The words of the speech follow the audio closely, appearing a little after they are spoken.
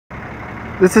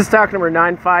This is stock number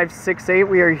 9568.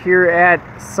 We are here at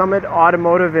Summit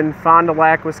Automotive in Fond du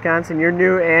Lac, Wisconsin, your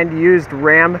new and used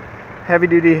Ram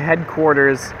heavy-duty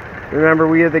headquarters. Remember,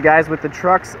 we are the guys with the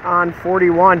trucks on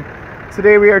 41.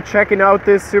 Today we are checking out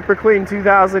this super clean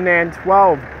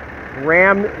 2012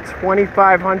 Ram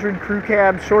 2500 Crew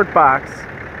Cab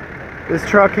Shortbox. This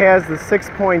truck has the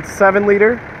 6.7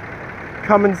 liter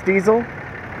Cummins diesel.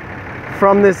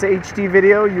 From this HD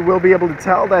video, you will be able to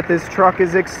tell that this truck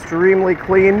is extremely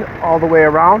clean all the way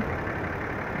around.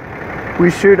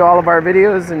 We shoot all of our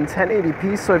videos in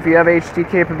 1080p, so if you have HD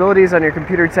capabilities on your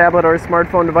computer, tablet, or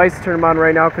smartphone device, turn them on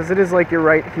right now, because it is like you're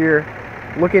right here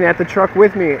looking at the truck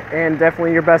with me, and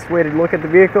definitely your best way to look at the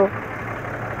vehicle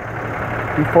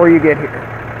before you get here.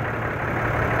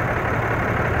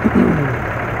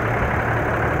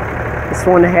 This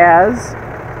one has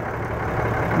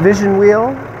vision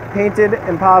wheel, painted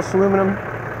and polished aluminum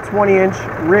 20-inch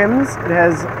rims. It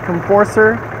has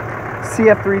Compartment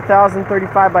CF 3000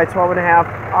 35 by 12.5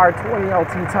 R20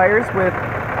 LT tires with,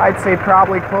 I'd say,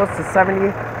 probably close to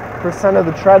 70% of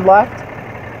the tread left.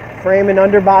 Frame and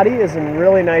underbody is in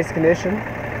really nice condition.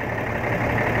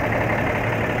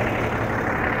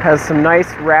 Has some nice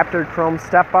Raptor chrome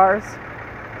step bars.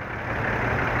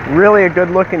 Really a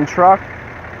good looking truck.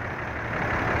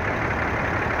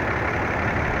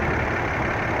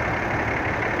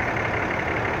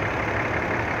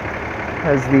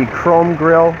 Has the chrome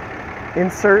grille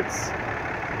inserts.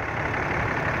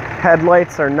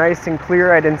 Headlights are nice and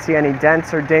clear. I didn't see any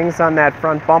dents or dings on that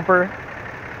front bumper.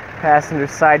 Passenger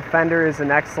side fender is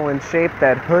in excellent shape.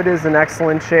 That hood is in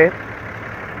excellent shape.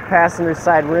 Passenger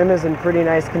side rim is in pretty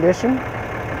nice condition.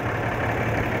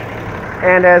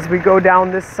 And as we go down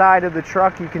this side of the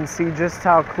truck, you can see just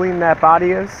how clean that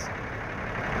body is,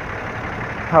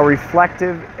 how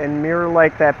reflective and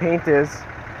mirror-like that paint is.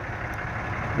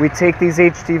 We take these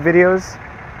HD videos,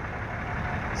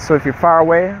 so if you're far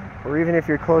away, or even if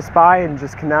you're close by and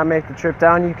just cannot make the trip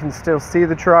down, you can still see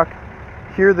the truck,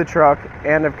 hear the truck,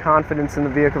 and have confidence in the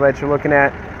vehicle that you're looking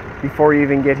at before you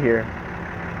even get here.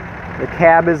 The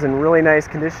cab is in really nice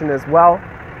condition as well,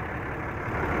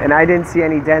 and I didn't see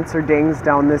any dents or dings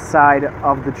down this side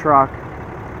of the truck.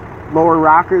 Lower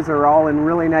rockers are all in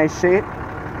really nice shape.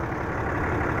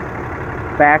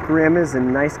 Back rim is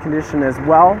in nice condition as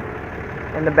well.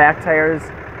 And the back tires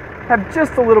have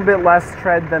just a little bit less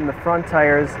tread than the front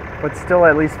tires, but still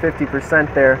at least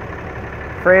 50% there.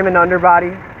 Frame and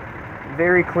underbody,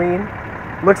 very clean.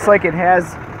 Looks like it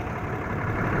has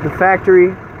the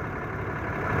factory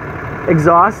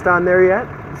exhaust on there yet,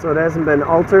 so it hasn't been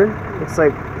altered. Looks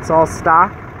like it's all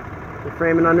stock. The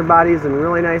frame and underbody is in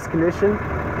really nice condition.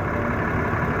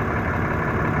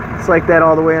 It's like that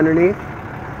all the way underneath.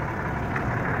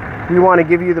 We want to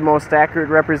give you the most accurate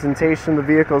representation of the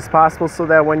vehicle as possible so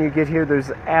that when you get here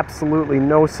there's absolutely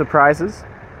no surprises.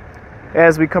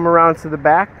 As we come around to the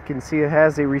back, you can see it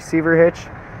has a receiver hitch,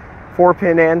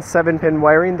 4-pin and 7-pin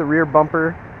wiring. The rear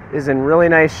bumper is in really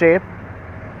nice shape.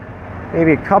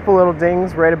 Maybe a couple little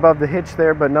dings right above the hitch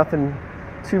there, but nothing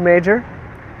too major.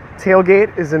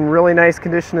 Tailgate is in really nice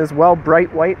condition as well.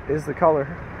 Bright white is the color.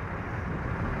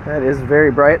 That is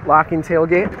very bright. Locking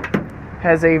tailgate.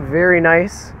 Has a very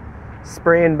nice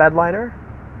spray and bed liner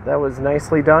that was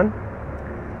nicely done,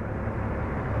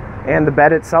 and the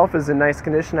bed itself is in nice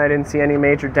condition. I didn't see any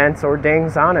major dents or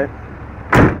dings on it,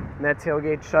 and that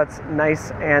tailgate shuts nice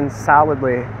and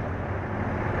solidly.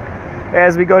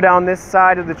 As we go down this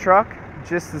side of the truck,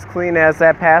 just as clean as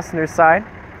that passenger side.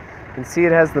 You can see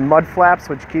it has the mud flaps,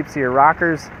 which keeps your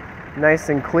rockers nice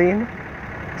and clean,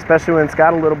 especially when it's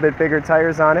got a little bit bigger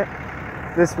tires on it.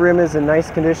 This rim is in nice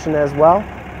condition as well.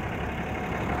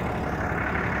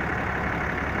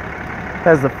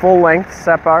 Has the full length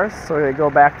step bars, so they go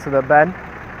back to the bed.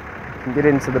 You can get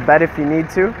into the bed if you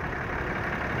need to.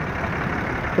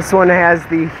 This one has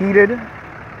the heated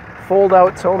fold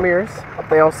out tow mirrors.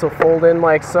 They also fold in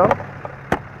like so.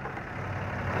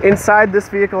 Inside, this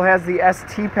vehicle has the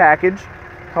ST package.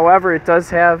 However, it does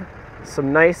have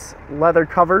some nice leather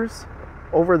covers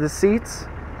over the seats.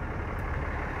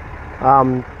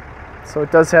 So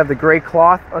it does have the gray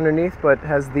cloth underneath, but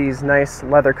has these nice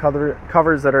leather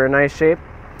covers that are in nice shape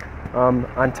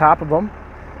on top of them.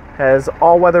 Has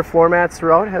all-weather floor mats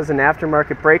throughout. Has an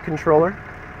aftermarket brake controller,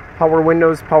 power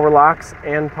windows, power locks,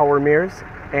 and power mirrors,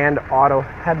 and auto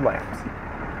headlamps.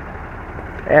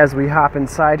 As we hop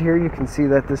inside here, you can see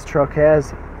that this truck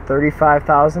has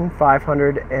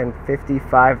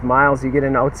 35,555 miles. You get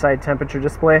an outside temperature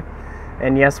display,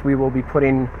 and yes, we will be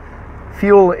putting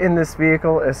fuel in this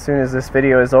vehicle as soon as this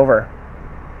video is over.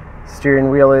 Steering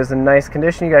wheel is in nice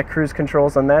condition. You got cruise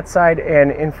controls on that side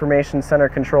and information center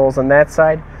controls on that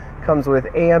side. Comes with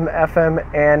AM, FM,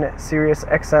 and Sirius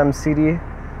XM CD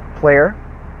player,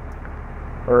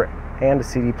 and a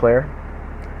CD player.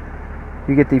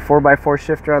 You get the 4x4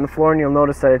 shifter on the floor, and you'll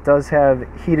notice that it does have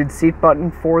heated seat button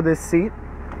for this seat,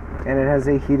 and it has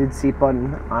a heated seat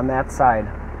button on that side.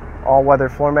 All-weather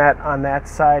floor mat on that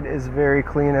side is very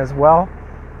clean as well,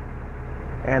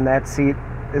 and that seat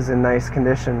is in nice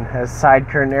condition. Has side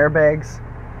curtain airbags.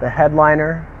 The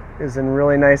headliner is in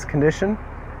really nice condition.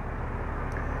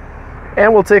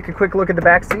 And we'll take a quick look at the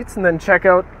back seats and then check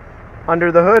out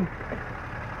under the hood.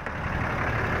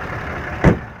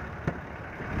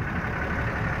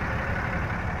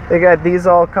 They got these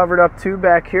all covered up too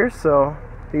back here, so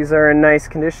these are in nice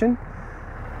condition.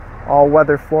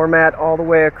 All-weather floor mat all the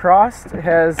way across. It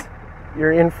has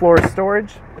your in-floor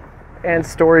storage and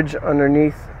storage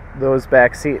underneath those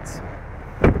back seats.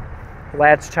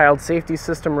 Latch child safety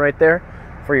system right there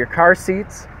for your car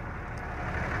seats.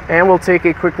 And we'll take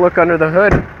a quick look under the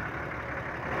hood.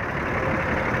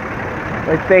 I'd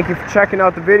like, thank you for checking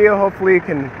out the video. Hopefully you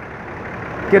can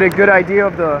get a good idea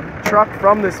of the truck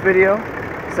from this video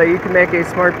so you can make a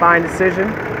smart buying decision.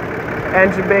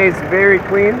 Engine bay is very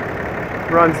clean,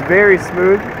 runs very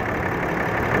smooth.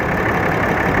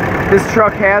 This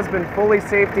truck has been fully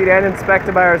safetied and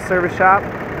inspected by our service shop.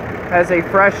 Has a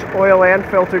fresh oil and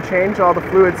filter change. All the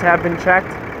fluids have been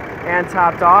checked and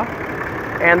topped off.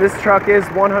 And this truck is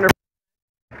 100%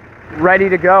 ready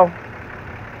to go.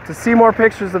 To see more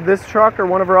pictures of this truck or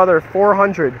one of our other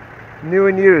 400 new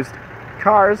and used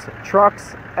cars,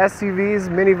 trucks, SUVs,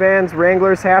 minivans,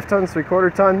 Wranglers, half tons, 3/4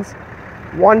 tons,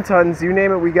 1 tons, you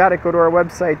name it, we got it. Go to our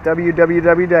website,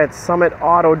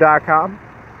 www.summitauto.com.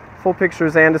 Full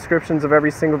pictures and descriptions of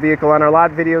every single vehicle on our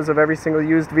lot, videos of every single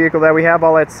used vehicle that we have,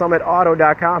 all at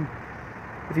summitauto.com.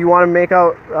 If you want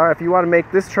to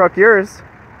make this truck yours,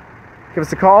 give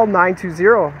us a call,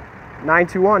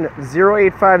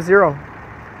 920-921-0850.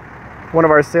 One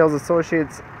of our sales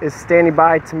associates is standing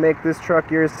by to make this truck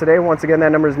yours today. Once again,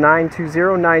 that number is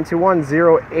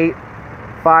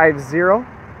 920-921-0850.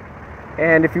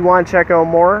 And if you want to check out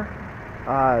more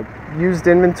used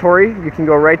inventory, you can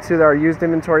go right to our used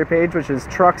inventory page, which is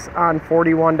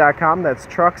truckson41.com. That's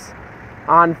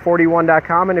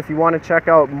truckson41.com. And if you want to check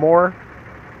out more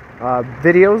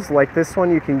videos like this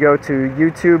one, you can go to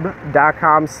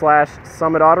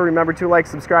youtube.com/summitauto. Remember to like,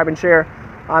 subscribe, and share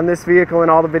on this vehicle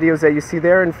and all the videos that you see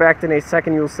there. In fact, in a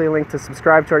second, you'll see a link to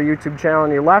subscribe to our YouTube channel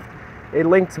on your left, a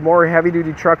link to more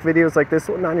heavy-duty truck videos like this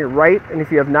one on your right, and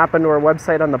if you have not been to our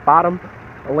website, on the bottom,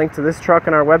 a link to this truck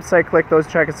on our website. Click those,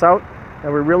 check us out,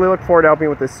 and we really look forward to helping you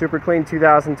with this super clean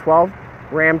 2012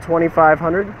 Ram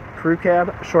 2500 Crew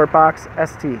Cab Shortbox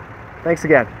ST. Thanks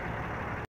again.